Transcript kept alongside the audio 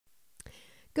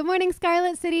Good morning,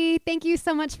 Scarlet City. Thank you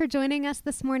so much for joining us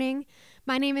this morning.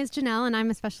 My name is Janelle, and I'm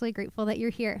especially grateful that you're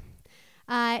here.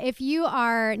 If you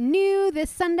are new this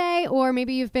Sunday, or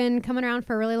maybe you've been coming around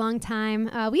for a really long time,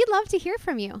 we'd love to hear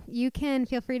from you. You can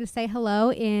feel free to say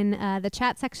hello in the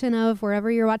chat section of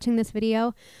wherever you're watching this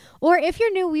video. Or if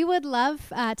you're new, we would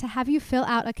love to have you fill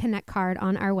out a Connect card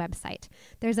on our website.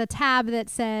 There's a tab that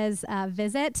says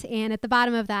Visit, and at the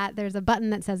bottom of that, there's a button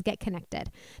that says Get Connected.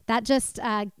 That just,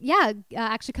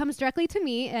 actually comes directly to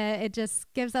me. It just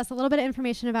gives us a little bit of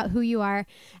information about who you are,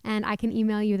 and I can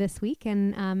email you this week,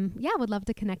 and would love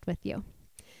to connect with you.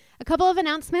 A couple of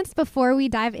announcements before we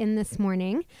dive in this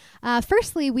morning.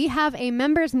 Firstly, we have a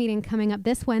members meeting coming up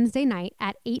this Wednesday night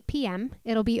at 8 p.m.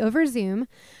 It'll be over Zoom.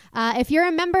 If you're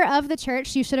a member of the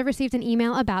church, you should have received an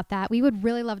email about that. We would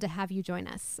really love to have you join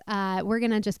us. We're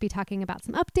going to just be talking about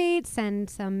some updates and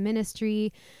some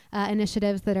ministry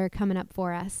initiatives that are coming up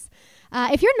for us.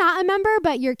 If you're not a member,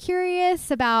 but you're curious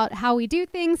about how we do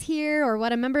things here or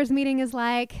what a members meeting is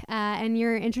like, and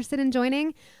you're interested in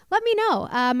joining, let me know.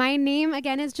 My name,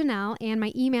 again, is Janelle, and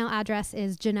my email address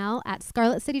is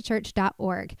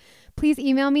janelle@scarletcitychurch.org. Please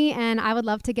email me, and I would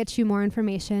love to get you more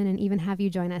information and even have you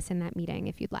join us in that meeting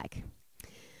if you'd like.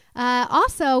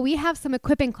 Also, we have some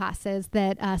equipping classes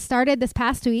that started this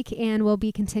past week and will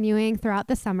be continuing throughout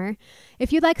the summer.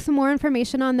 If you'd like some more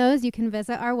information on those, you can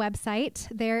visit our website.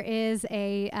 There is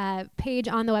a page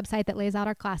on the website that lays out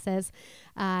our classes,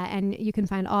 and you can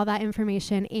find all that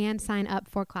information and sign up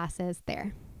for classes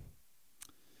there.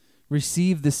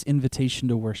 Receive this invitation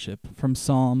to worship from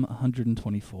Psalm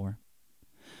 124.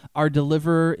 Our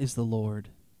deliverer is the Lord,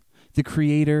 the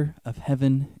creator of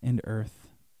heaven and earth.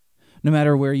 No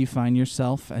matter where you find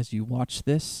yourself as you watch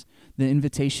this, the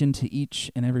invitation to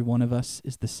each and every one of us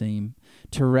is the same,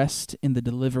 to rest in the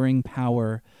delivering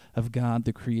power of God,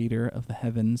 the creator of the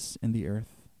heavens and the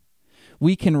earth.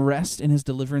 We can rest in his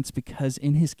deliverance because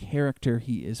in his character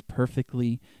he is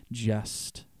perfectly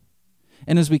just.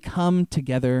 And as we come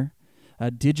together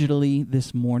digitally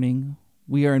this morning,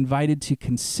 we are invited to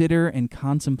consider and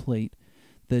contemplate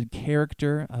the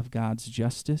character of God's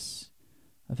justice,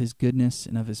 of his goodness,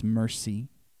 and of his mercy.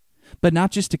 But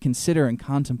not just to consider and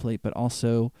contemplate, but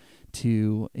also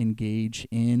to engage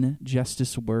in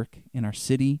justice work in our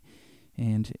city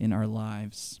and in our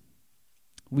lives.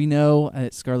 We know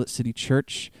at Scarlet City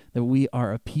Church that we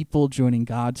are a people joining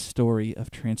God's story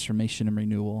of transformation and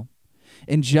renewal.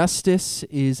 And justice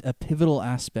is a pivotal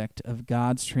aspect of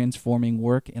God's transforming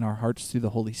work in our hearts through the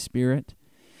Holy Spirit,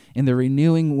 and the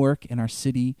renewing work in our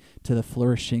city to the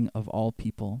flourishing of all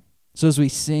people. So as we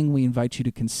sing, we invite you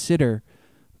to consider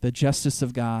the justice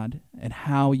of God and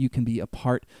how you can be a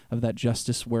part of that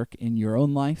justice work in your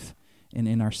own life and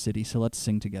in our city. So let's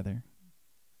sing together.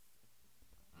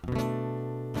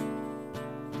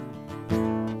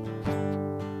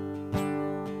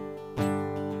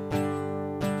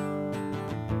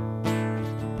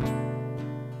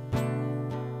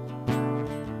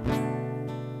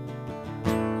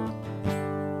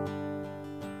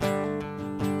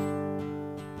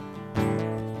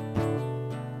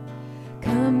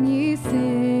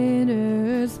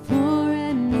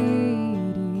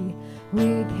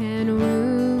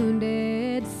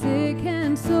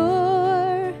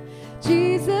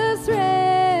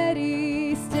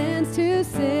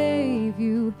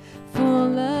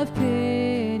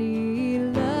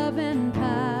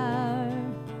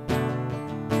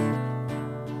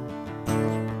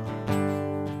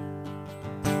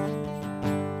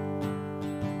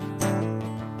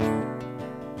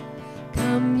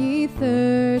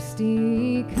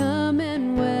 Thirsty, come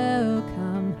and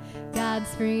welcome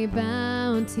God's free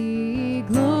bounty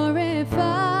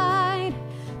glorified.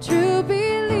 True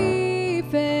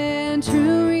belief and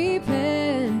true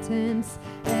repentance,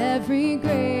 every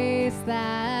grace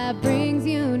that brings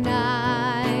you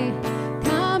nigh.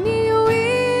 Come ye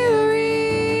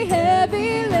weary,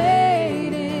 heavy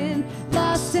laden,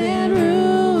 lost and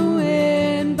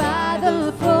ruined by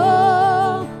the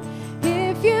fall.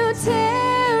 If you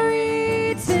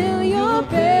tarry till you're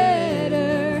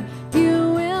better,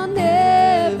 you will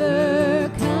never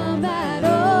come at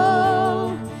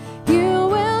all. You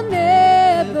will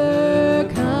never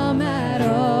come at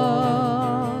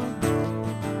all.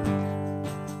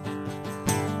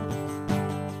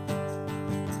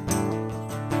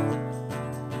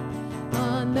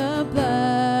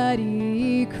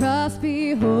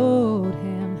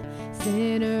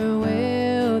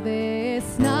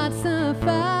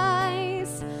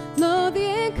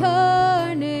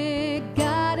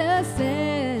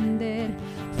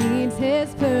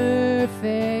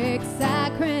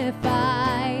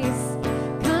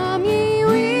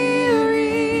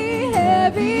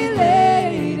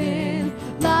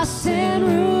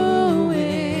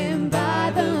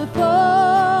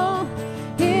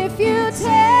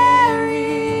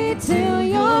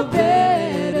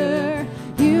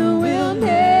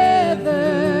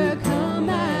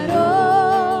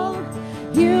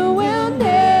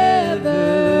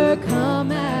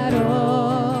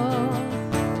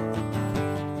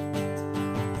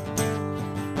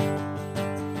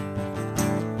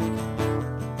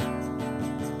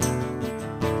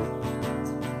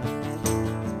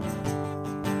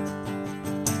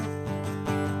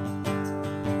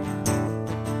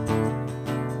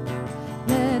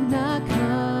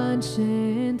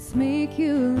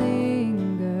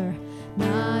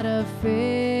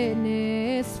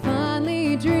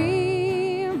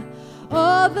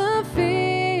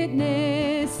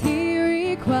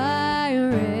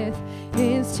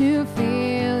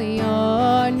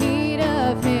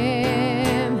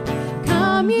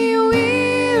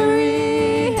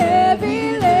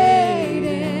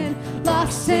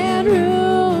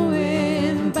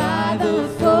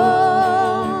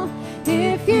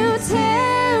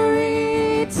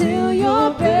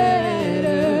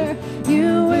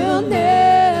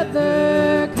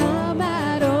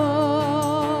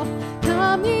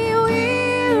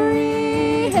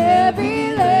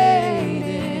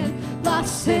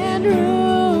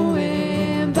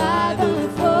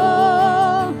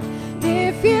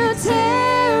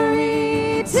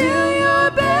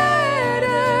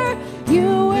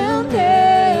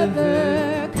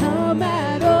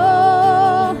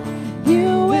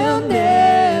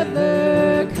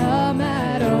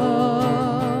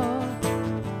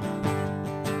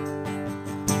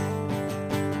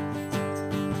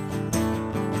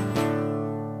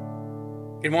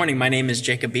 Good morning. My name is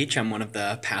Jacob Beach. I'm one of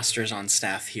the pastors on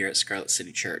staff here at Scarlet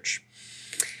City Church.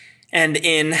 And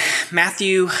in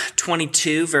Matthew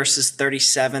 22, verses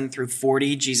 37 through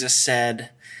 40, Jesus said,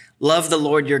 "Love the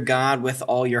Lord your God with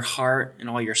all your heart and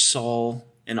all your soul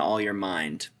and all your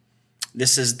mind.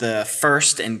 This is the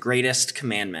first and greatest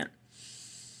commandment.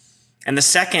 And the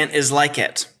second is like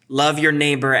it. Love your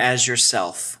neighbor as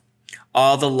yourself.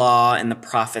 All the law and the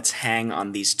prophets hang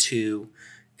on these two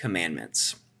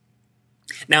commandments."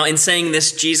 Now, in saying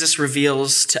this, Jesus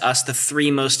reveals to us the three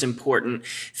most important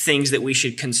things that we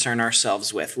should concern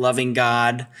ourselves with: loving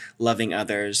God, loving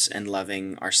others, and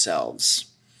loving ourselves.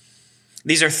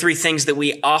 These are three things that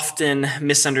we often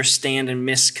misunderstand and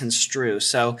misconstrue.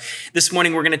 So this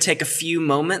morning, we're going to take a few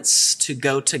moments to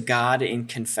go to God in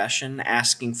confession,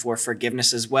 asking for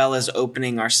forgiveness, as well as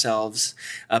opening ourselves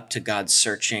up to God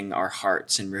searching our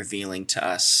hearts and revealing to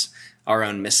us our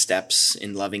own missteps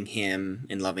in loving him,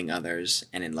 in loving others,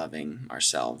 and in loving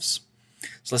ourselves.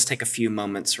 So let's take a few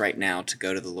moments right now to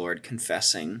go to the Lord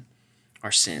confessing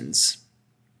our sins.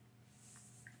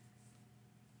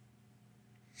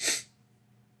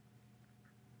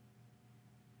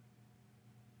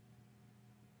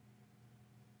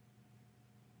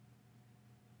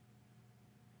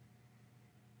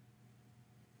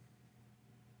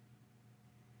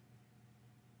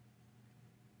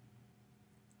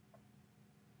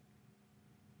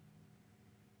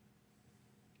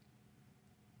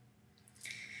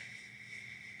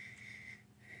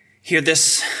 Hear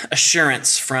this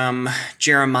assurance from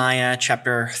Jeremiah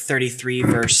chapter 33,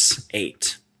 verse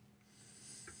 8.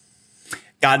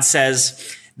 God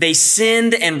says, "They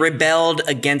sinned and rebelled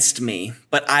against me,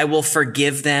 but I will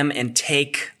forgive them and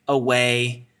take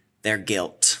away their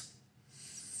guilt."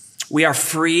 We are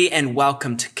free and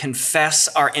welcome to confess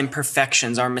our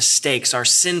imperfections, our mistakes, our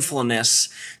sinfulness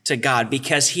to God,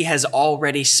 because he has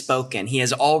already spoken. He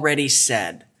has already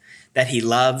said that he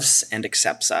loves and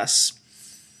accepts us.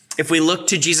 If we look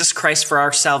to Jesus Christ for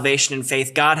our salvation and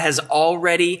faith, God has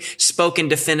already spoken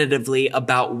definitively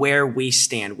about where we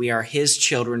stand. We are his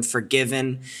children,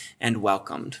 forgiven and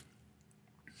welcomed.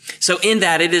 So in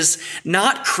that, it is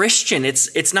not Christian.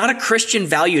 It's not a Christian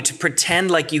value to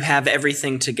pretend like you have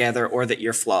everything together or that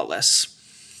you're flawless,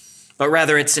 but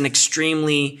rather it's an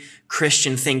extremely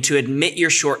Christian thing to admit your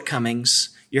shortcomings,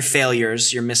 your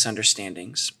failures, your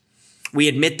misunderstandings. We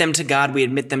admit them to God, we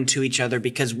admit them to each other,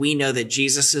 because we know that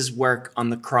Jesus' work on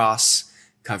the cross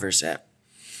covers it.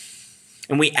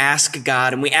 And we ask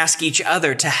God and we ask each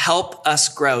other to help us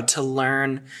grow, to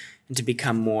learn, and to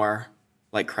become more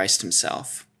like Christ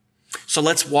himself. So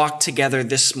let's walk together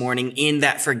this morning in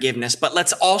that forgiveness, but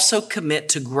let's also commit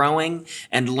to growing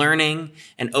and learning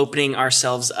and opening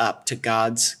ourselves up to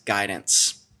God's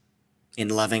guidance in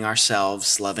loving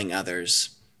ourselves, loving others,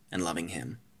 and loving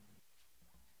him.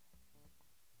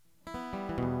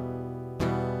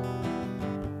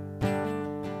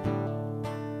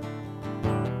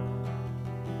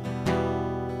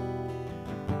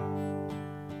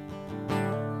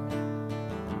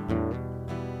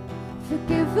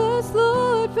 Forgive us,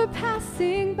 Lord, for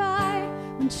passing by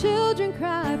when children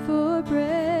cry for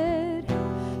bread.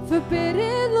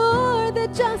 Forbidden, Lord,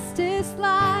 that justice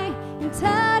lie in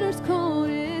tatters, cold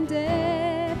and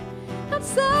dead.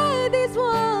 Outside these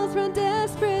walls run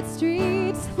desperate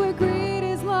streets where greed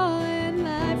is law and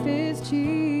life is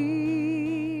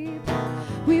cheap.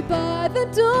 We bar the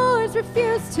doors,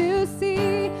 refuse to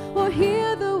see or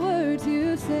hear the words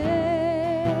you say.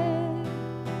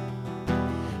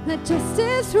 Let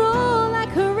justice roll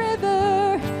like a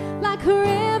river, let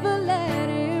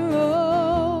it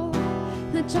roll.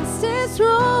 Let justice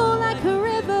roll like a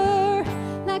river,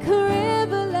 let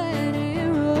it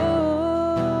roll.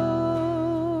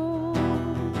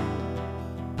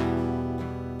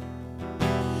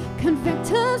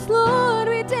 Convict us, Lord,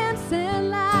 we dance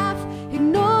and laugh,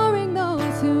 ignoring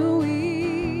those who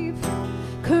weep.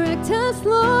 Correct us,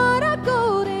 Lord, our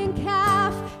golden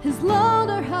calf has lulled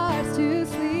our hearts to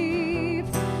sleep.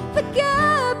 The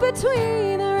gap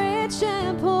between the rich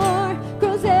and poor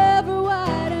grows ever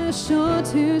wider, shore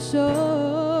to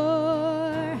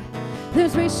shore.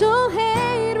 There's racial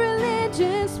hate,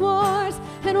 religious wars,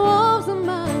 and wolves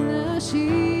among the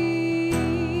sheep.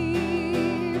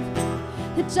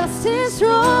 Let justice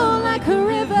roll like a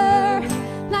river,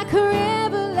 let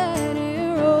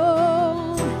it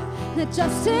roll. Let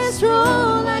justice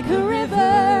roll like a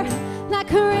river,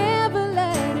 let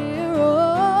it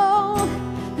roll.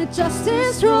 Let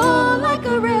justice roll like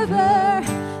a river,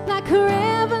 let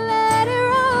it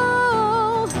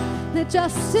roll. Let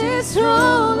justice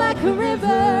roll like a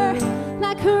river,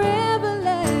 let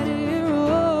it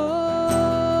roll.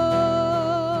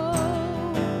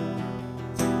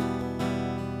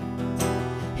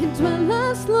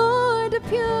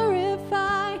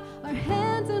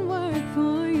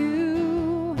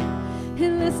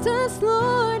 caused us,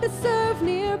 Lord, to serve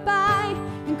nearby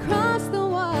and cross the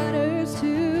waters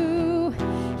too.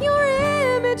 Your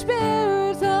image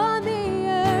bearers on the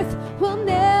earth will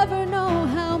never know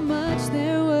how much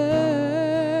they're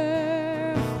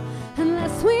worth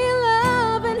unless we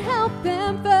love and help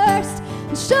them first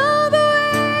and show the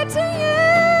way to you.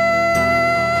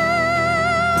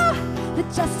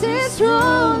 Let justice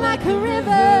roll like a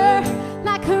river,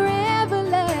 let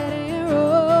it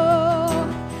roll.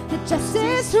 Let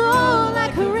justice roll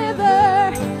like a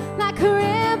river, let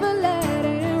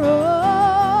it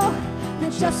roll.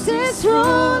 Let justice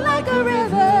roll like a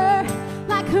river,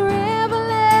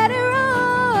 let it roll.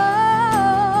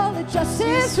 Let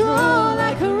justice roll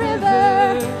like a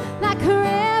river, let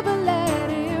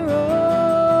it roll.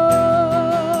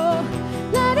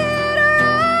 Let it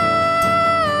roll.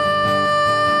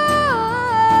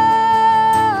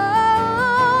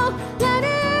 Let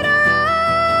it roll.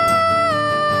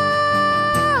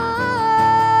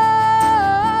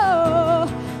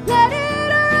 Let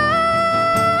it roll.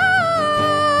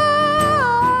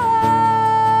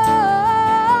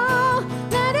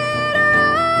 Let it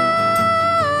roll.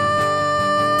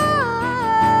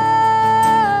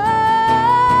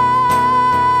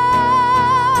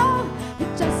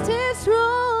 Let justice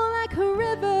roll like a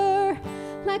river,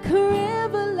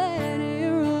 let it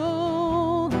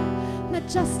roll. Let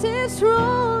justice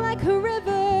roll like a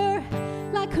river,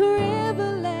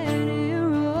 let it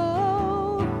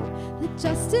roll. Let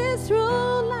justice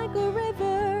roll like a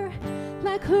river,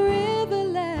 let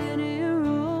it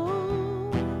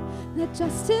roll. Let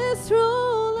justice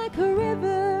roll like a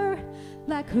river,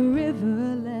 let it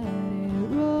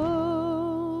roll.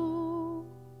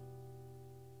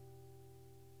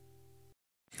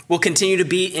 We'll continue to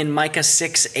be in Micah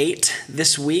 6:8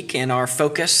 this week, and our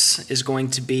focus is going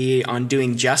to be on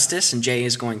doing justice, and Jay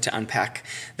is going to unpack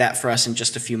that for us in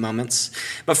just a few moments.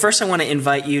 But first, I want to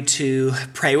invite you to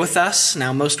pray with us.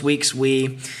 Now, most weeks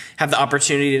we have the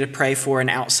opportunity to pray for an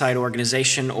outside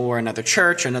organization or another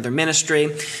church or another ministry,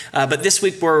 but this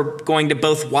week we're going to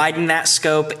both widen that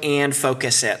scope and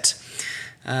focus it.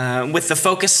 With the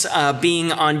focus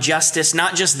being on justice,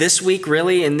 not just this week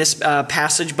really in this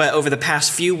passage, but over the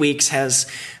past few weeks has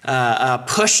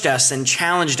pushed us and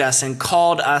challenged us and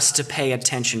called us to pay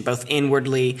attention, both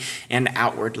inwardly and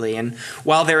outwardly. And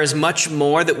while there is much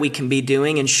more that we can be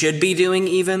doing and should be doing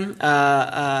even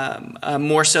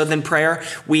more so than prayer,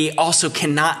 we also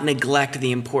cannot neglect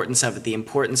the importance of it, the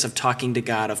importance of talking to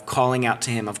God, of calling out to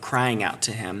Him, of crying out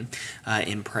to Him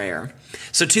in prayer.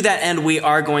 So to that end, we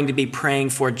are going to be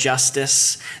praying for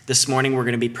justice. This morning, we're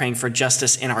going to be praying for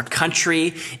justice in our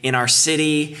country, in our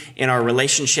city, in our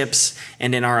relationships,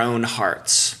 and in our own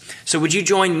hearts. So would you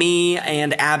join me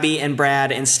and Abby and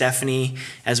Brad and Stephanie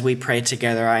as we pray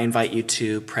together? I invite you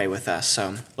to pray with us.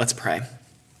 So let's pray.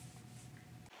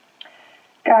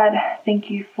 God, thank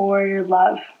you for your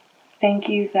love. Thank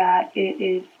you that it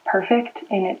is perfect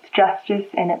in its justice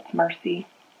and its mercy.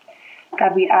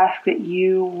 God, we ask that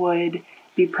you would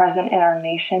be present in our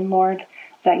nation, Lord,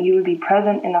 that you would be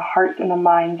present in the hearts and the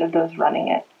minds of those running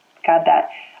it. God, that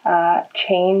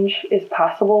change is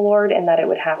possible, Lord, and that it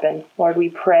would happen. Lord, we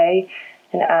pray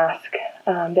and ask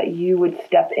that you would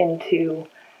step into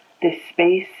this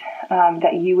space,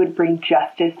 that you would bring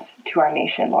justice to our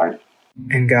nation, Lord.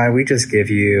 And God, we just give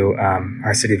you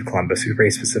our city of Columbus. We pray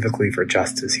specifically for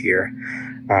justice here.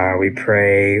 We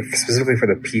pray specifically for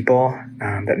the people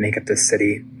that make up this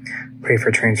city. Pray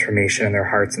for transformation in their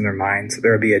hearts and their minds.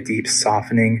 There would be a deep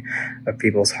softening of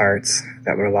people's hearts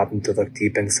that would allow them to look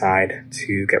deep inside,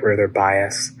 to get rid of their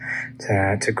bias,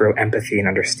 to grow empathy and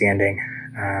understanding,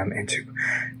 and to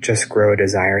just grow a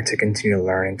desire to continue to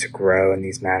learn and to grow in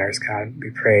these matters. God,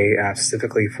 we pray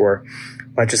specifically for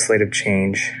legislative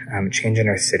change, change in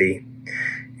our city,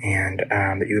 and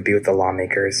that you would be with the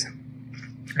lawmakers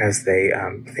as they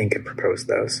think and propose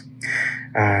those.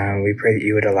 We pray that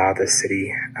you would allow this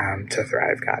city to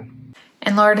thrive, God.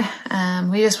 And Lord,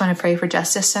 we just want to pray for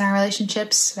justice in our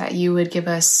relationships, that you would give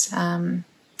us the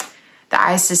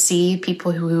eyes to see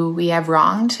people who we have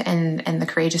wronged and the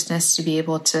courageousness to be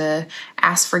able to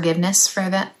ask forgiveness for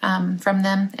that, from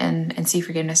them and see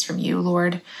forgiveness from you,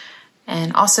 Lord.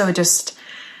 And also just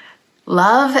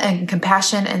love and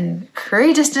compassion and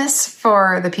courageousness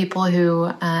for the people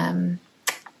who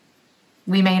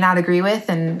we may not agree with,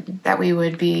 and that we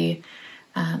would be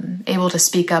able to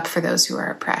speak up for those who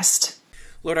are oppressed.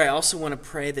 Lord, I also want to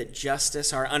pray that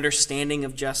justice, our understanding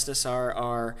of justice,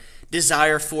 our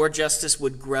desire for justice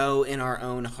would grow in our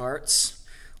own hearts.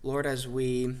 Lord, as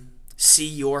we see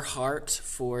your heart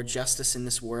for justice in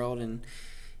this world and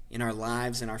in our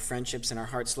lives, in our friendships, in our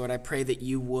hearts, Lord. I pray that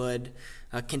you would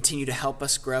continue to help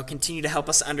us grow, continue to help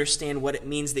us understand what it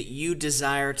means that you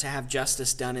desire to have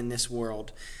justice done in this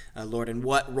world, Lord, and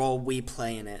what role we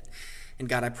play in it. And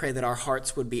God, I pray that our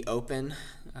hearts would be open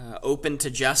to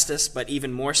justice, but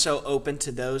even more so open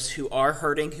to those who are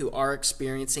hurting, who are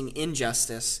experiencing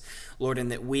injustice, Lord,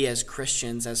 and that we as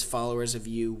Christians, as followers of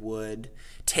you, would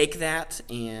take that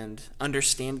and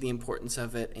understand the importance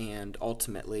of it and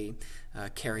ultimately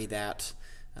carry that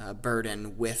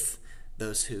burden with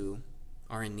those who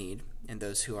are in need and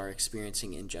those who are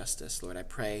experiencing injustice. Lord, I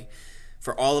pray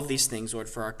for all of these things, Lord,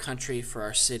 for our country, for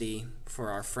our city,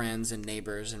 for our friends and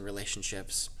neighbors and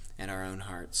relationships and our own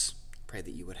hearts. Pray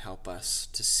that you would help us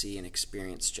to see and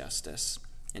experience justice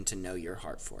and to know your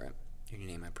heart for it. In your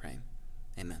name I pray.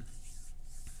 Amen.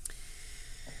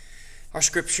 Our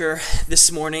scripture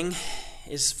this morning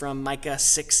is from Micah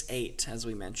 6:8, as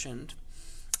we mentioned,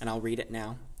 and I'll read it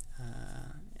now,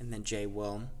 and then Jay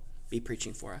will be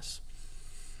preaching for us.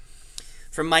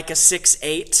 From Micah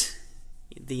 6:8,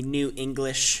 the New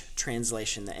English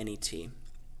translation, the NET.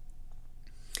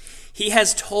 He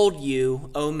has told you,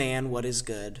 O man, what is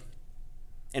good,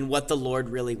 and what the Lord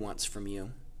really wants from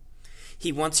you.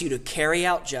 He wants you to carry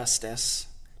out justice,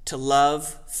 to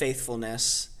love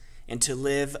faithfulness, and to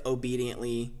live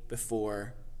obediently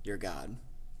before your God.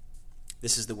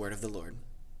 This is the word of the Lord.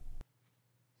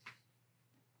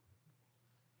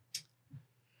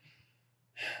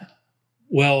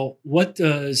 Well, what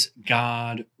does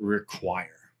God require?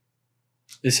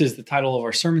 This is the title of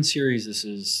our sermon series. This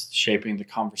is shaping the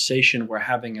conversation we're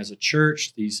having as a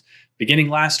church, these beginning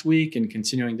last week and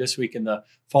continuing this week and the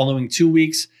following 2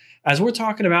 weeks, as we're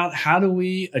talking about how do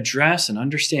we address and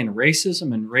understand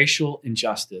racism and racial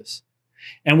injustice.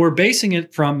 And we're basing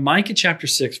it from Micah chapter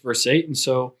 6, verse 8. And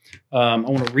so I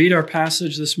want to read our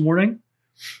passage this morning.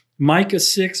 Micah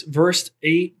 6, verse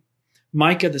 8.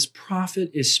 Micah, this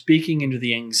prophet, is speaking into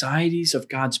the anxieties of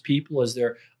God's people as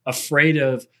they're afraid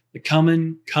of the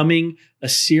coming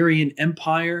Assyrian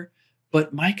Empire.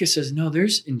 But Micah says, no,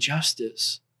 there's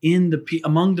injustice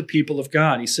among the people of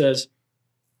God. He says,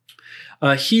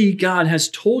 God, has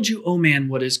told you, O man,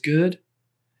 what is good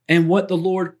and what the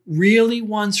Lord really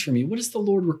wants from you. What does the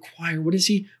Lord require? What does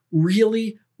he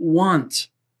really want?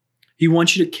 He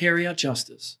wants you to carry out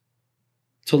justice,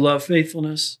 to love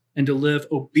faithfulness, and to live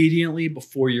obediently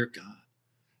before your God.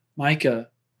 Micah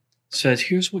says,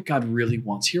 here's what God really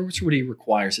wants. Here's what he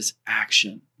requires is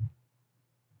action.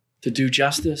 To do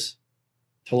justice,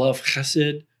 to love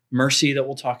chesed, mercy that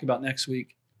we'll talk about next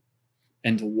week,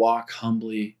 and to walk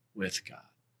humbly with God.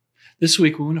 This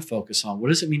week, we want to focus on what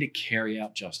does it mean to carry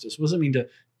out justice? What does it mean to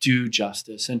do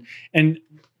justice? And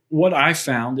what I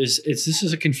found is this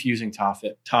is a confusing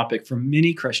topic for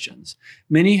many Christians.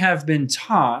 Many have been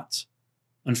taught,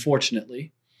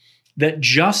 unfortunately, that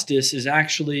justice is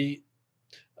actually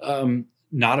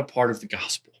not a part of the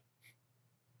gospel.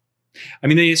 I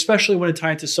mean, they especially want to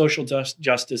tie it to social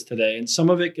justice today, and some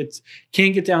of it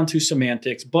can get down to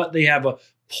semantics, but they have a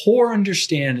poor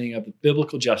understanding of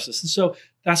biblical justice. And so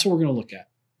that's what we're going to look at.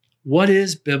 What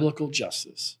is biblical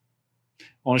justice? I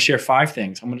want to share 5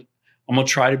 things. I'm going to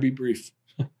try to be brief.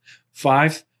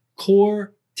 5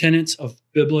 core tenets of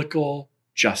biblical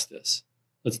justice.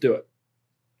 Let's do it.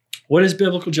 What is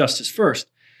biblical justice? First,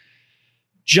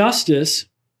 justice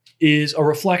is a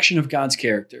reflection of God's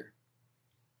character.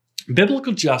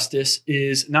 Biblical justice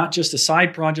is not just a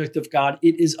side project of God,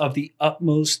 it is of the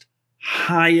utmost,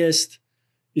 highest,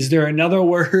 is there another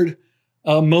word?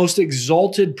 Most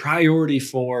exalted priority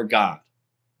for God.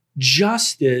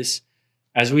 Justice,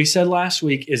 as we said last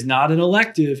week, is not an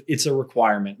elective, it's a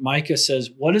requirement. Micah says,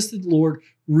 what does the Lord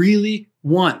really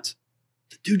want?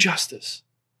 To do justice.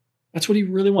 That's what he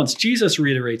really wants. Jesus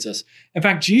reiterates this. In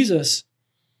fact, Jesus,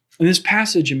 in this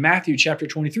passage in Matthew chapter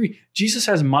 23, Jesus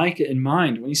has Micah in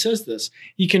mind when he says this.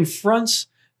 He confronts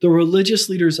the religious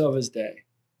leaders of his day.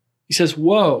 He says,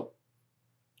 woe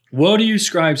to you,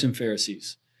 scribes and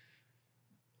Pharisees.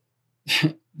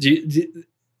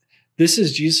 This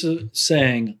is Jesus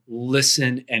saying,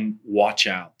 listen and watch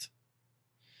out.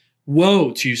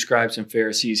 Woe to you, scribes and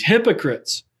Pharisees,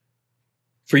 hypocrites!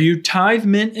 For you tithe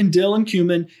mint and dill and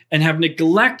cumin and have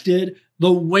neglected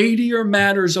the weightier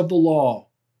matters of the law.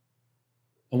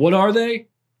 And what are they?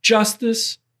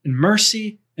 Justice and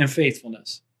mercy and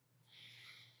faithfulness.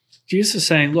 Jesus is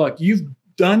saying, look, you've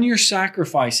done your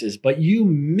sacrifices, but you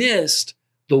missed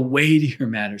the weightier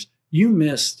matters. You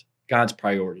missed God's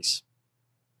priorities.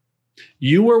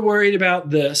 You were worried about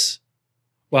this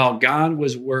while God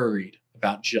was worried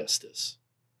about justice.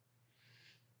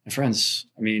 And friends,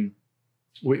 I mean,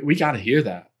 we got to hear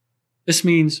that. This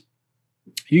means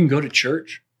You can go to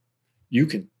church. You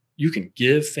can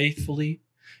give faithfully.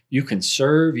 You can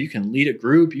serve. You can lead a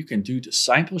group. You can do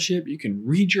discipleship. You can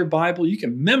read your Bible. You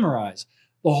can memorize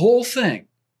the whole thing.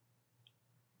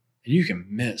 And you can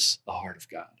miss the heart of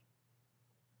God.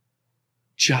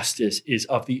 Justice is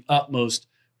of the utmost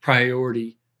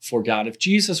priority for God. If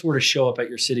Jesus were to show up at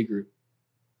your city group,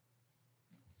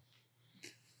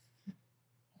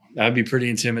 that'd be pretty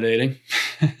intimidating.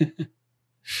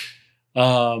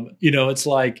 It's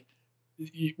like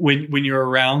when you're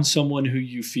around someone who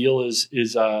you feel is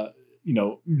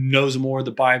knows more of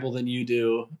the Bible than you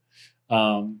do,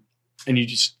 and you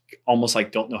just almost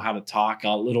like don't know how to talk a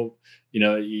little.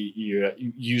 You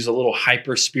use a little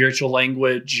hyper spiritual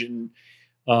language, and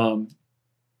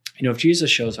if Jesus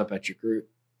shows up at your group,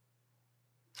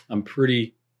 I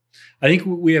think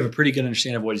we have a pretty good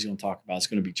understanding of what he's going to talk about. It's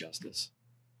going to be justice.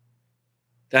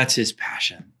 That's his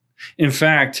passion. In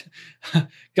fact,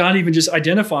 God even just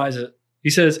identifies it. He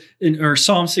says in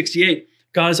Psalm 68,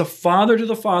 God is a father to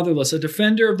the fatherless, a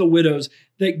defender of the widows,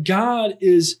 that God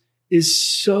is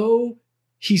so,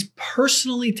 he's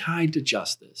personally tied to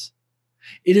justice.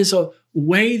 It is a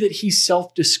way that he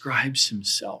self-describes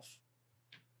himself.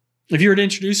 If you were to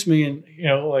introduce me and,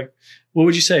 what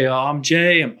would you say? I'm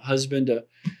Jay, I'm husband to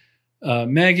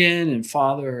Megan and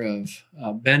father of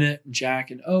Bennett and Jack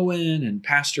and Owen and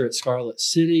pastor at Scarlet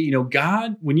City.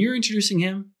 God, when you're introducing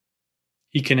him,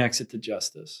 he connects it to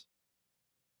justice.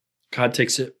 God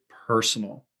takes it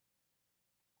personal.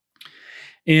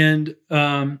 And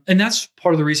that's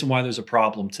part of the reason why there's a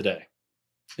problem today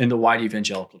in the white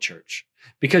evangelical church,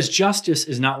 because justice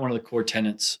is not one of the core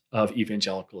tenets of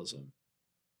evangelicalism.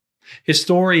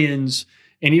 Historians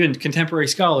and even contemporary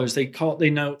scholars, they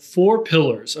note 4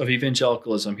 pillars of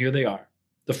evangelicalism. Here they are,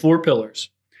 the 4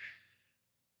 pillars.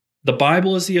 The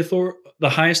Bible is the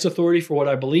highest authority for what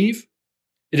I believe.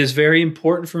 It is very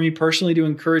important for me personally to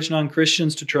encourage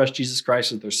non-Christians to trust Jesus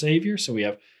Christ as their Savior. So we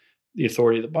have the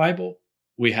authority of the Bible.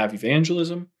 We have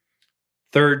evangelism.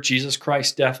 Third, Jesus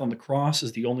Christ's death on the cross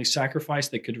is the only sacrifice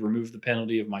that could remove the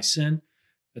penalty of my sin.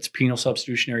 That's penal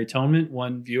substitutionary atonement,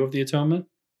 one view of the atonement.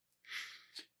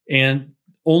 And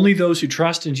only those who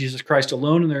trust in Jesus Christ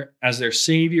alone as their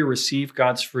Savior receive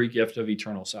God's free gift of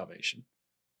eternal salvation.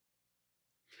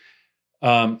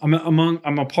 I'm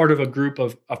a part of a group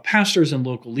of pastors and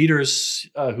local leaders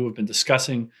who have been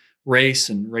discussing race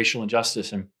and racial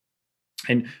injustice.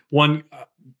 And one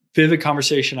vivid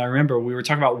conversation I remember, we were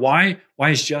talking about why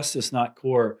is justice not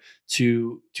core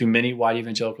to many white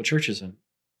evangelical churches? And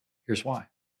here's why.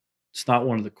 It's not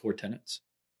one of the core tenets.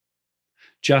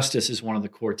 Justice is one of the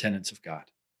core tenets of God.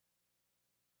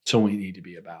 So we need to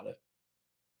be about it.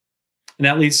 And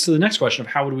that leads to the next question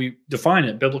of how would we define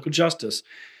it? Biblical justice.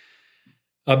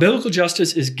 Biblical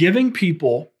justice is giving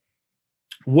people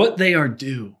what they are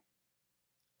due,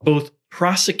 both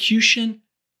prosecution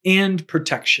and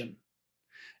protection.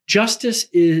 Justice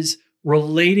is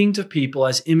relating to people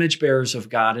as image bearers of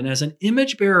God. And as an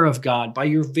image bearer of God, by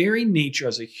your very nature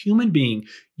as a human being,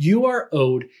 you are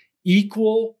owed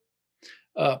equal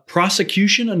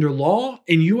prosecution under law,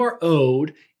 and you are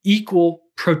owed equal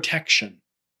protection.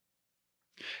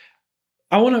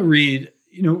 I want to read,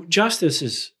 justice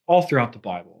is all throughout the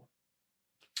Bible.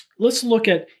 Let's look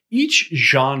at each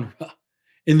genre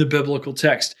in the biblical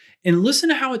text and listen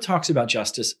to how it talks about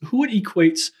justice, who it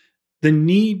equates the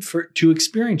need to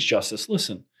experience justice.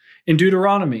 Listen, in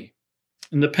Deuteronomy,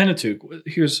 in the Pentateuch,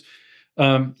 here's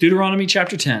Deuteronomy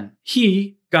chapter 10.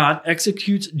 He, God,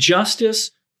 executes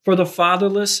justice for the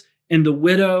fatherless and the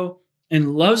widow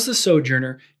and loves the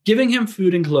sojourner, giving him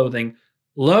food and clothing.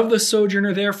 Love the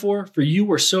sojourner, therefore, for you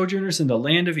were sojourners in the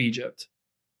land of Egypt.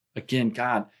 Again,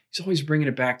 God, he's always bringing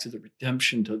it back to the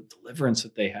redemption, to deliverance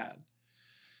that they had.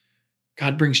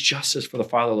 God brings justice for the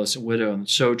fatherless and widow and the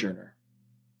sojourner.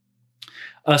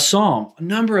 A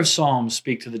number of psalms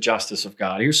speak to the justice of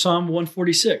God. Here's Psalm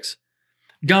 146.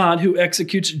 God, who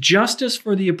executes justice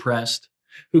for the oppressed,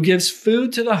 who gives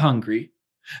food to the hungry.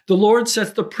 The Lord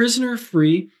sets the prisoner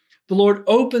free. The Lord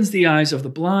opens the eyes of the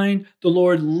blind. The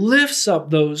Lord lifts up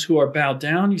those who are bowed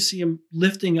down. You see him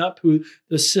lifting up who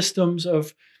the systems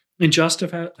of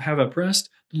injustice have oppressed.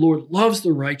 The Lord loves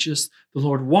the righteous. The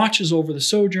Lord watches over the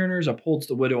sojourners, upholds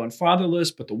the widow and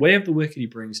fatherless, but the way of the wicked he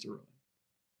brings to ruin.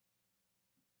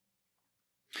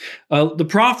 The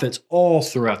prophets, all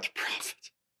throughout the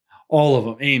prophets, all of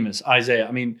them, Amos, Isaiah,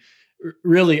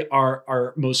 really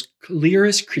our most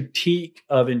clearest critique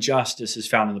of injustice is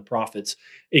found in the prophets,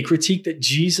 a critique that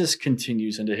Jesus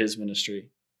continues into his ministry.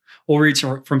 We'll read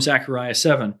from Zechariah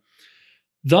 7.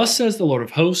 Thus says the Lord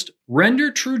of hosts,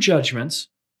 render true judgments,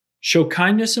 Show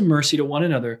kindness and mercy to one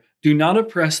another. Do not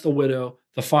oppress the widow,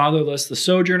 the fatherless, the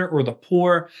sojourner, or the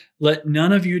poor. Let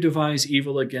none of you devise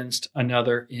evil against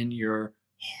another in your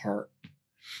heart.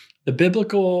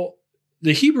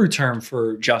 The Hebrew term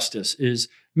for justice is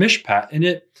mishpat, and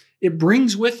it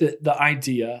brings with it the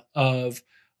idea of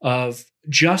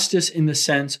justice in the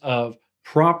sense of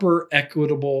proper,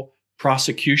 equitable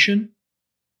prosecution,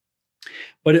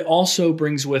 but it also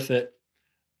brings with it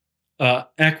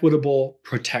equitable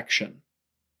protection.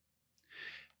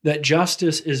 That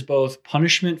justice is both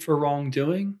punishment for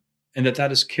wrongdoing, and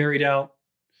that is carried out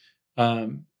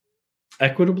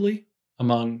equitably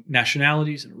among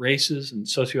nationalities and races and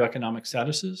socioeconomic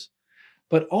statuses.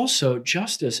 But also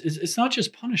justice it's not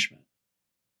just punishment,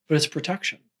 but it's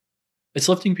protection. It's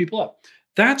lifting people up.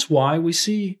 That's why we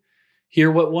see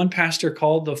here what one pastor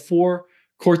called the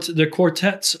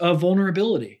quartets of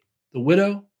vulnerability: the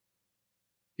widow,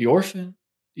 the orphan,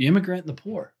 the immigrant, and the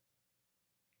poor.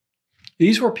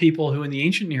 These were people who in the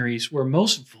ancient Near East were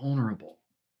most vulnerable.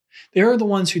 They are the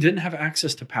ones who didn't have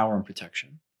access to power and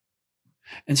protection.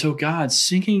 And so God,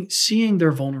 seeing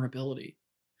their vulnerability,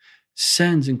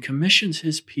 sends and commissions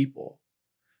his people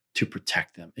to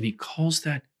protect them. And he calls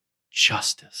that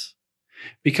justice.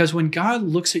 Because when God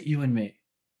looks at you and me,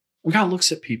 when God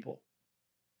looks at people,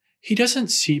 he doesn't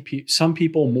see some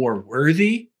people more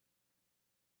worthy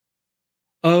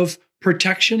of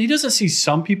protection. He doesn't see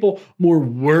some people more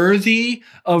worthy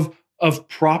of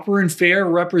proper and fair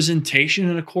representation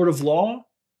in a court of law.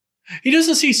 He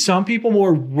doesn't see some people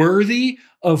more worthy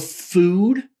of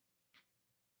food.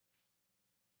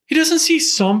 He doesn't see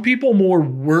some people more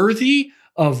worthy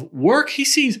of work. He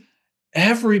sees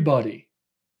everybody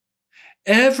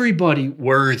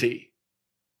worthy.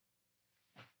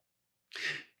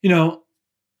 You know,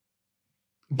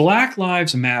 Black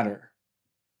Lives Matter.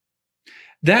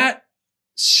 That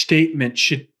statement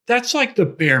that's like the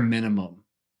bare minimum.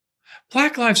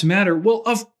 Black Lives Matter. Well,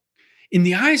 in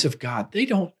the eyes of God,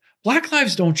 Black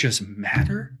lives don't just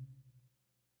matter.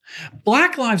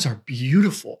 Black lives are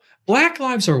beautiful. Black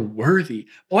lives are worthy.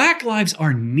 Black lives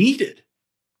are needed.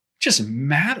 Just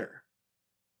matter.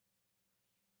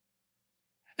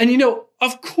 And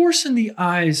of course, in the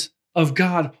eyes of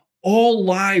God, all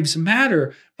lives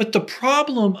matter. But the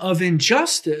problem of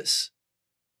injustice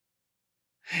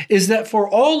is that for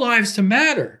all lives to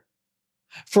matter,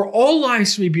 for all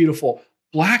lives to be beautiful,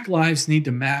 Black lives need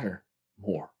to matter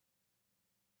more.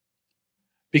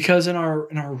 Because in our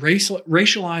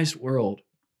racialized world,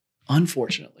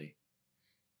 unfortunately,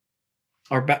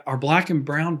 our Black and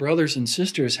brown brothers and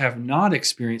sisters have not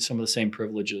experienced some of the same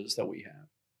privileges that we have.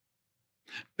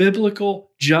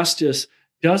 Biblical justice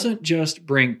doesn't just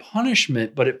bring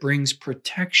punishment, but it brings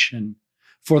protection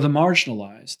for the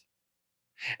marginalized.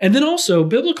 And then also,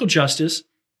 biblical justice,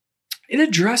 it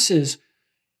addresses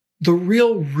the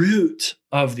real root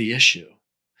of the issue.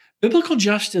 Biblical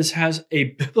justice has a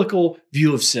biblical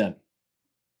view of sin.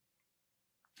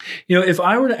 If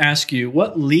I were to ask you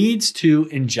what leads to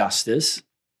injustice,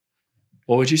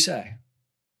 what would you say?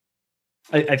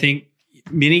 I think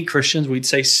many Christians, we'd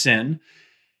say sin,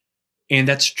 and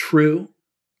that's true,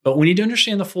 but we need to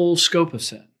understand the full scope of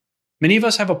sin. Many of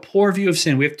us have a poor view of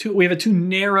sin. We have a too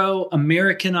narrow,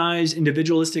 Americanized,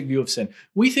 individualistic view of sin.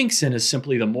 We think sin is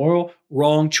simply the moral,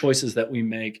 wrong choices that we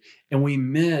make, and we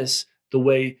miss the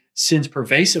way sin's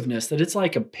pervasiveness, that it's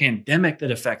like a pandemic that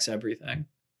affects everything.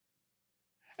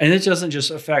 And it doesn't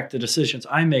just affect the decisions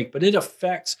I make, but it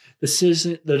affects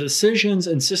the decisions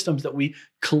and systems that we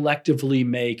collectively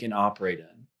make and operate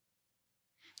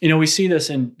in. We see this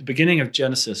in the beginning of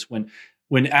Genesis when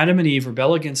Adam and Eve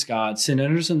rebel against God, sin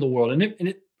enters in the world, and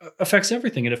it affects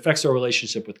everything. It affects their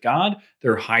relationship with God.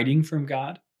 They're hiding from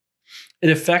God. It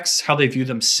affects how they view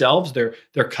themselves. They're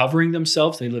covering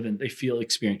themselves. They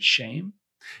experience shame.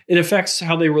 It affects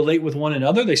how they relate with one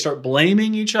another. They start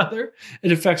blaming each other.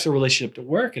 It affects their relationship to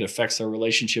work. It affects their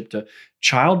relationship to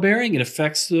childbearing. It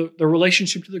affects their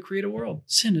relationship to the created world.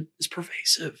 Sin is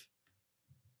pervasive.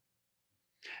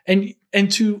 And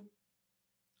to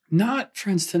not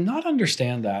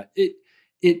understand that,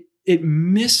 it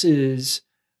misses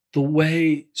the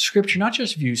way Scripture not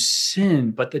just views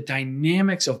sin, but the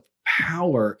dynamics of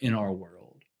power in our world.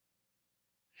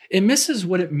 It misses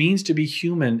what it means to be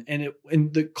human and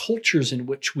the cultures in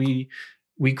which we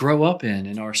grow up in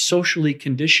and are socially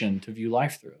conditioned to view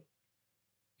life through.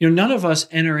 None of us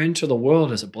enter into the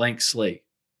world as a blank slate.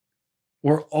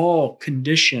 We're all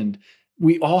conditioned.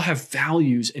 We all have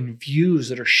values and views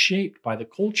that are shaped by the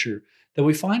culture that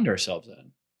we find ourselves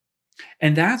in.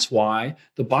 And that's why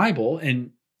the Bible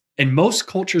and most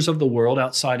cultures of the world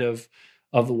outside of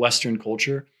the Western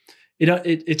culture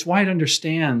It's why it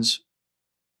understands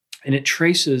and it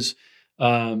traces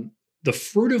the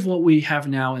fruit of what we have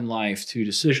now in life to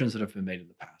decisions that have been made in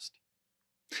the past.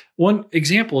 One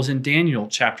example is in Daniel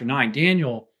chapter 9.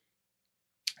 Daniel,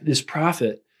 this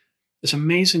prophet, this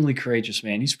amazingly courageous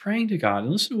man, he's praying to God.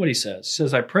 And listen to what he says. He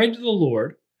says, I prayed to the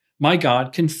Lord, my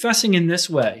God, confessing in this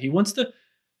way. He wants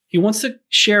to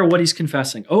share what he's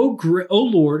confessing. O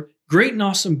Lord, great and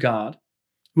awesome God,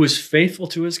 who is faithful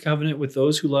to his covenant with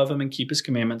those who love him and keep his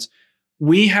commandments.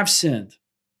 We have sinned.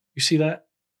 You see that?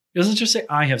 He doesn't just say,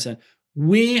 I have sinned.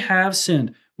 We have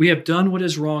sinned. We have done what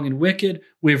is wrong and wicked.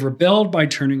 We have rebelled by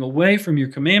turning away from your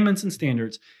commandments and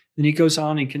standards. Then he goes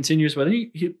on and continues, but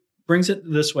he brings it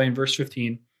this way in verse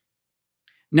 15.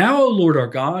 Now, O Lord our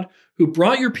God, who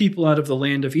brought your people out of the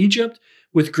land of Egypt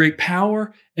with great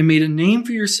power and made a name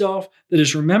for yourself that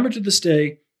is remembered to this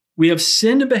day, we have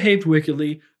sinned and behaved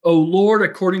wickedly. O Lord,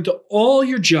 according to all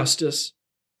your justice,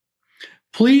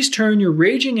 please turn your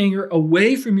raging anger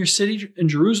away from your city in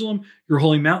Jerusalem, your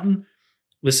holy mountain.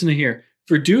 Listen to here.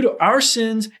 For due to our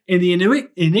sins and the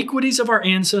iniquities of our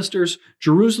ancestors,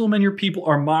 Jerusalem and your people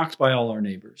are mocked by all our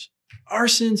neighbors. Our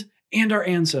sins and our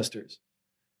ancestors.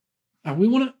 Now we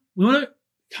want to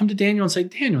come to Daniel and say,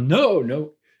 Daniel,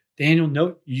 no, Daniel,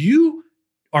 no, you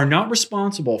are not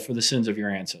responsible for the sins of your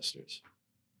ancestors.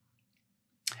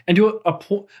 And to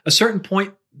a certain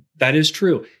point, that is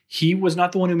true. He was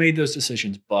not the one who made those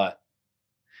decisions, but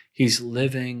he's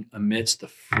living amidst the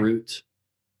fruit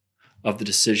of the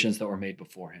decisions that were made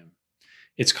before him.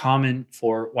 It's common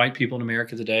for white people in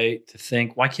America today to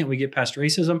think, why can't we get past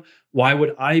racism? Why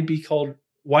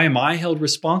am I held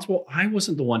responsible? I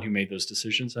wasn't the one who made those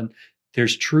decisions. And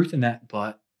there's truth in that,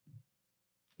 but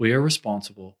we are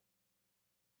responsible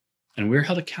and we're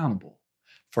held accountable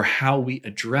for how we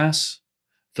address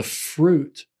the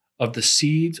fruit of the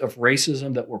seeds of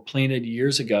racism that were planted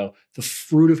years ago, the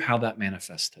fruit of how that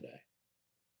manifests today.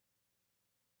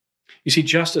 You see,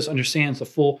 justice understands the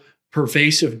full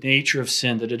pervasive nature of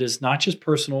sin, that it is not just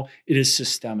personal, it is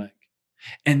systemic.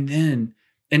 And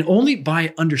only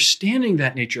by understanding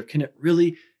that nature can it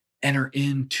really enter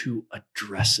in to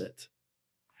address it.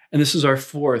 And this is our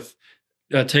fourth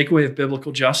takeaway of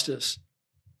biblical justice.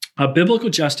 Biblical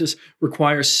justice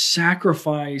requires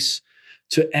sacrifice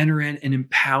to enter in and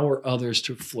empower others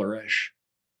to flourish.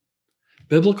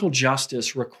 Biblical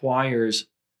justice requires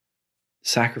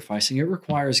sacrificing. It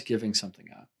requires giving something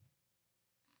up.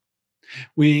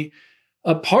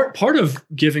 Part of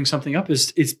giving something up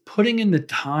is putting in the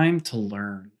time to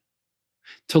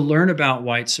learn about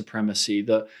white supremacy,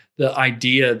 the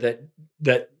idea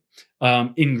that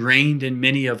ingrained in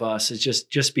many of us is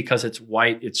just because it's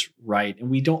white, it's right. And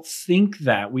we don't think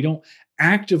that. We don't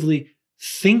actively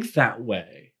think that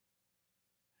way.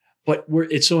 But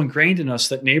it's so ingrained in us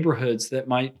that neighborhoods that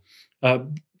might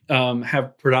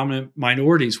have predominant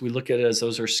minorities, we look at it as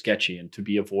those are sketchy and to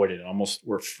be avoided. And almost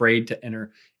we're afraid to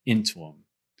enter into them.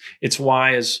 It's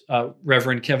why, as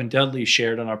Reverend Kevin Dudley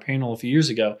shared on our panel a few years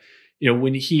ago,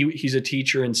 when he's a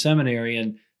teacher in seminary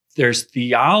and there's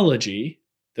theology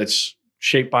that's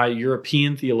shaped by a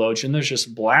European theologian, there's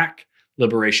just Black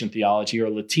liberation theology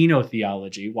or Latino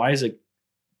theology. Why is it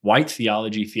white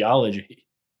theology,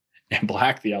 and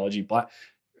Black theology, Black?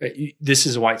 This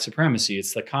is white supremacy.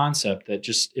 It's the concept that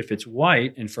just if it's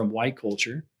white and from white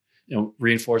culture,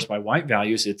 reinforced by white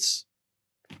values, it's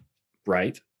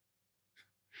right.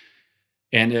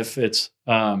 And if it's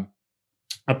a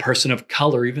person of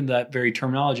color, even that very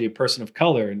terminology, a person of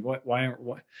color, and why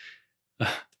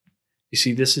you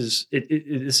see, this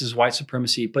is white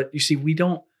supremacy. But you see, we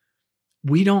don't,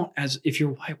 as if you're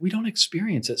white, we don't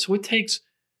experience it. So it takes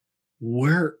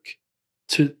work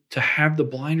to have the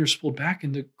blinders pulled back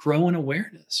and to grow in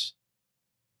awareness.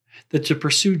 That to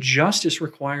pursue justice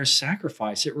requires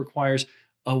sacrifice. It requires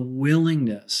a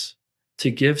willingness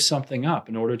to give something up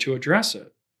in order to address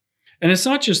it. And it's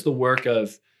not just the work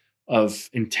of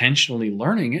intentionally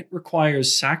learning. It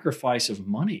requires sacrifice of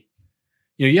money.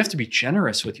 You have to be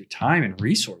generous with your time and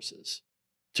resources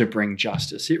to bring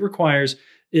justice. It requires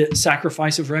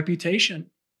sacrifice of reputation.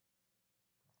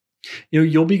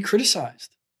 You'll be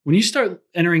criticized. When you start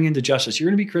entering into justice, you're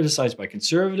going to be criticized by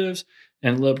conservatives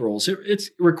and liberals. It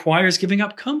requires giving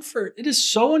up comfort. It is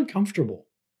so uncomfortable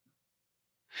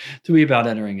to be about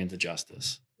entering into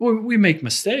justice. We make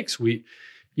mistakes. We're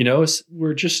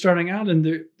just starting out,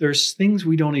 and there's things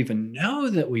we don't even know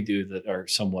that we do that are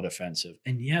somewhat offensive.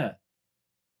 And yet,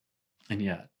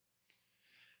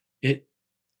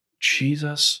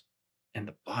 Jesus and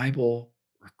the Bible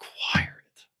require it.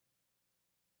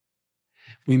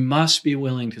 We must be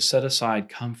willing to set aside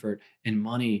comfort and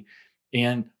money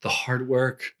and the hard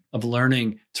work of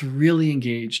learning to really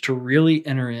engage, to really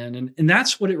enter in. And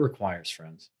that's what it requires,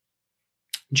 friends.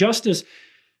 Justice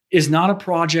is not a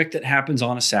project that happens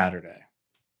on a Saturday.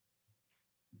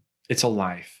 It's a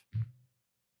life.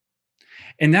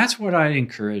 And that's what I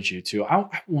encourage you to. I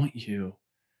don't want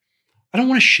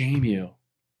to shame you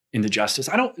in the justice.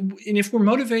 And if we're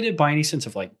motivated by any sense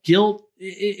of like guilt,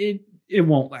 it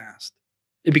won't last.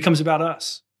 It becomes about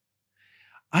us.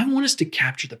 I want us to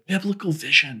capture the biblical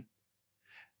vision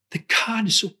that God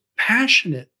is so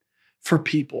passionate for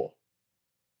people.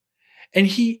 And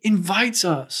he invites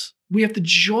us. We have the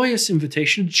joyous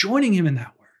invitation of joining him in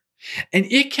that work. And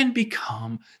it can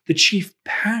become the chief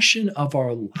passion of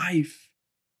our life.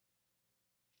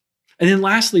 And then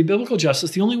lastly, biblical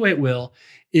justice, the only way it will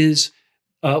is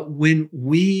when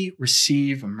we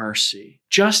receive mercy.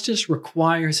 Justice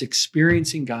requires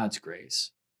experiencing God's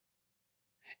grace.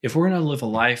 If we're going to live a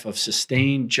life of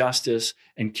sustained justice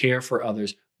and care for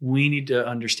others, we need to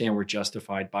understand we're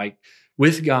justified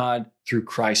with God through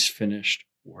Christ's finished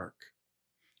work.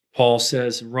 Paul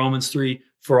says in Romans 3,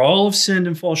 for all have sinned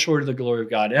and fall short of the glory of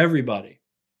God. Everybody.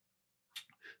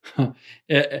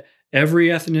 Every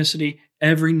ethnicity,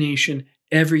 every nation,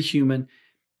 every human,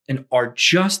 and are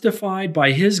justified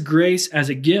by his grace as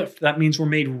a gift. That means we're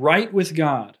made right with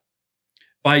God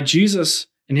by Jesus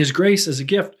and his grace as a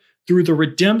gift through the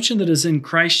redemption that is in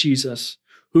Christ Jesus,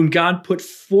 whom God put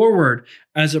forward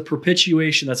as a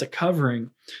propitiation, as a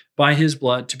covering by his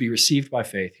blood to be received by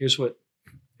faith. Here's what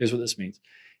this means.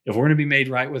 If we're going to be made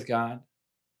right with God,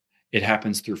 it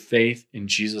happens through faith in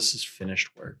Jesus'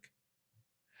 finished work.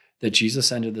 That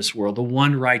Jesus entered this world, the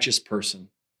one righteous person,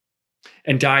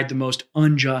 and died the most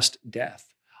unjust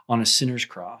death on a sinner's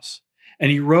cross. And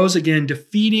he rose again,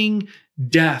 defeating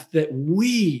death that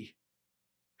we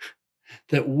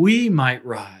might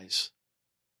rise,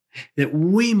 that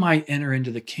we might enter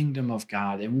into the kingdom of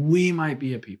God, and we might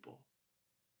be a people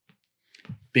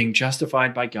being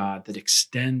justified by God that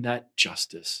extend that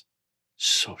justice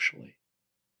socially.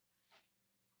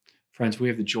 Friends, we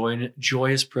have the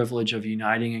joyous privilege of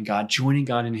uniting in God, joining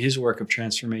God in his work of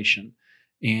transformation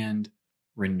and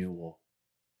renewal.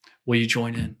 Will you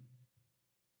join in?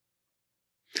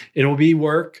 It'll be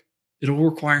work. It'll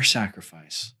require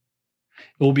sacrifice.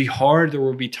 It will be hard. There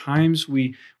will be times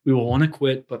we will want to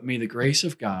quit, but may the grace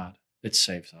of God that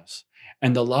saves us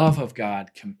and the love of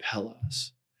God compel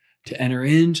us to enter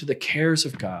into the cares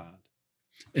of God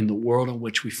in the world in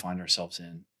which we find ourselves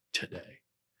in today.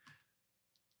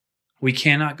 We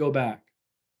cannot go back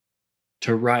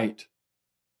to right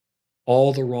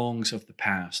all the wrongs of the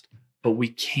past, but we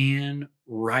can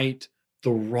right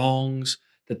the wrongs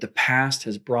that the past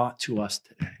has brought to us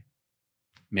today.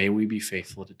 May we be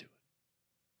faithful to do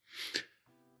it.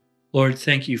 Lord,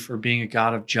 thank you for being a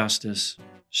God of justice.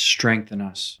 Strengthen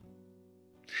us.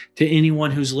 To anyone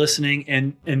who's listening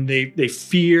and they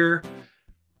fear,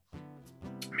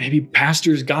 maybe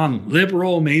pastor's gone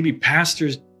liberal, maybe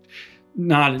pastor's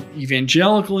not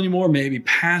evangelical anymore, maybe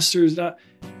pastor's not.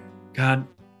 God,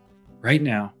 right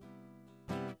now,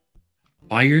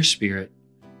 by your Spirit,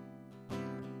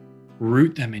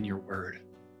 root them in your word.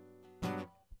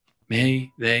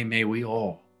 May we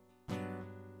all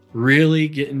really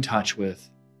get in touch with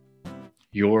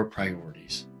your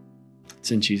priorities.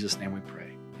 It's in Jesus' name we pray.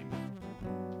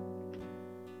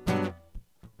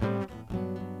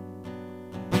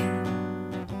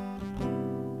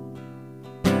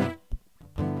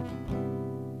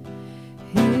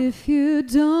 If you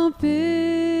don't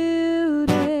build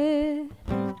it,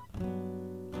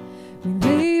 we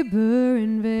labor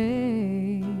in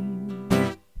vain.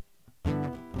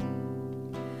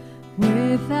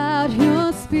 Without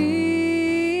your Spirit,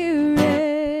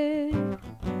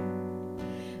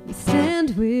 we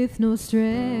stand with no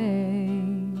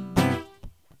strength.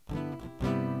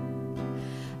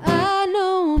 I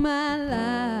know my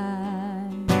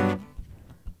life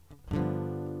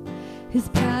is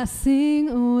passing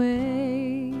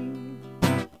away,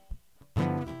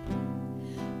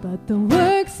 but the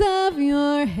works of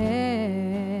your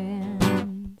hands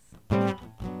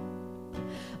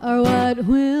are what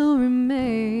will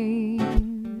remain.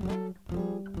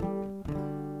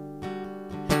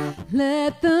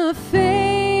 Let the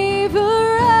favor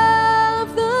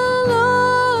of the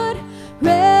Lord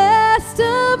rest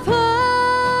upon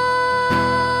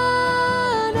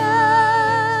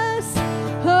us.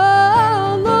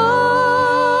 Oh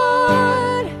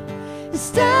Lord,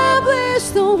 establish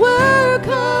the work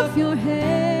of your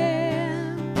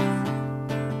hands.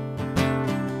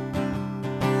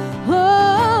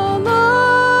 Oh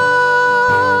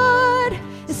Lord,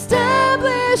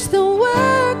 establish the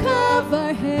work of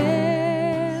our hands.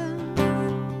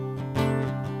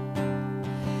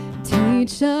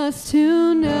 Teach us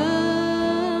to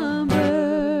number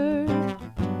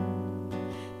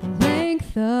the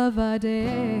length of our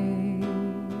days.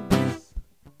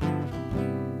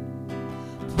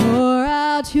 Pour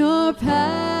out your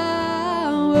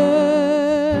power,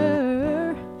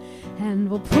 and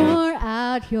we'll pour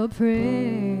out your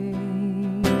praise.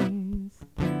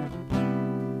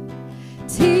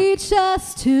 Teach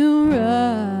us to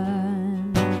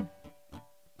run,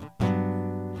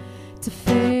 to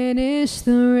finish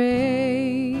the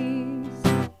race,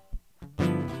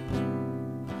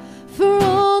 for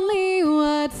only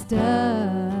what's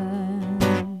done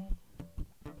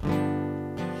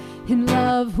in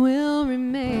love will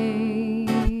remain.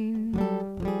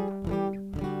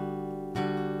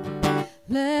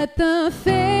 Let the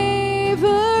favor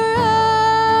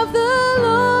of the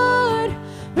Lord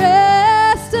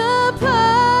rest upon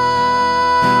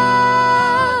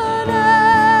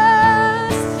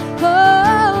us.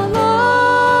 Oh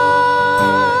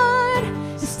Lord,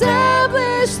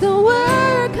 establish the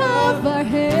work of our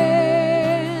hands.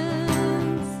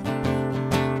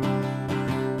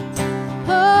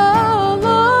 Oh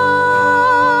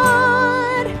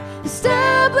Lord,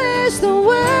 establish the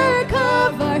work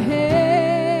of our hands.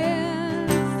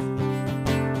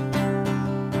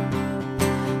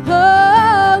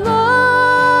 Oh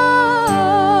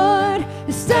Lord,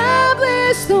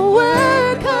 establish the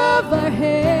work of our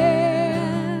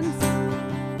hands.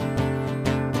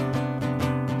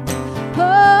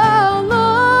 Oh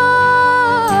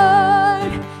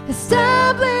Lord,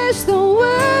 establish the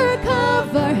work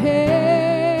of our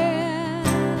hands.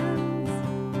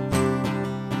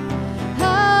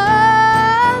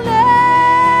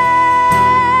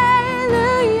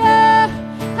 Hallelujah,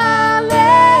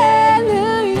 hallelujah,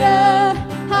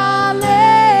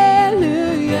 hallelujah,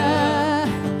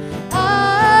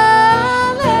 hallelujah,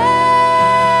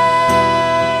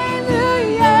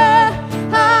 hallelujah,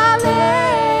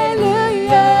 hallelujah,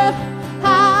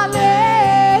 hallelujah,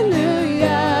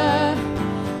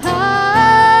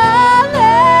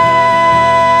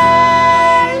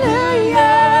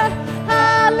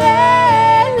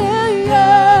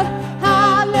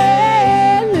 hallelujah,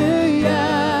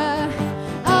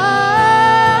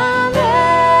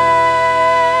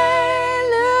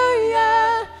 hallelujah,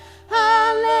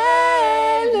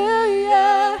 hallelujah,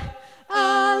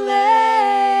 hallelujah.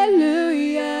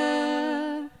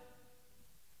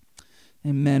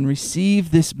 Amen.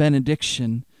 Receive this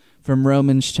benediction from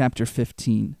Romans chapter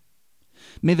 15.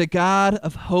 May the God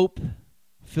of hope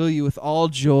fill you with all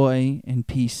joy and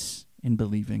peace in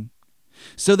believing,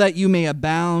 so that you may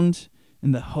abound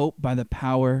in the hope by the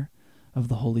power of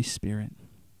the Holy Spirit.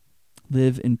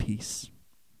 Live in peace.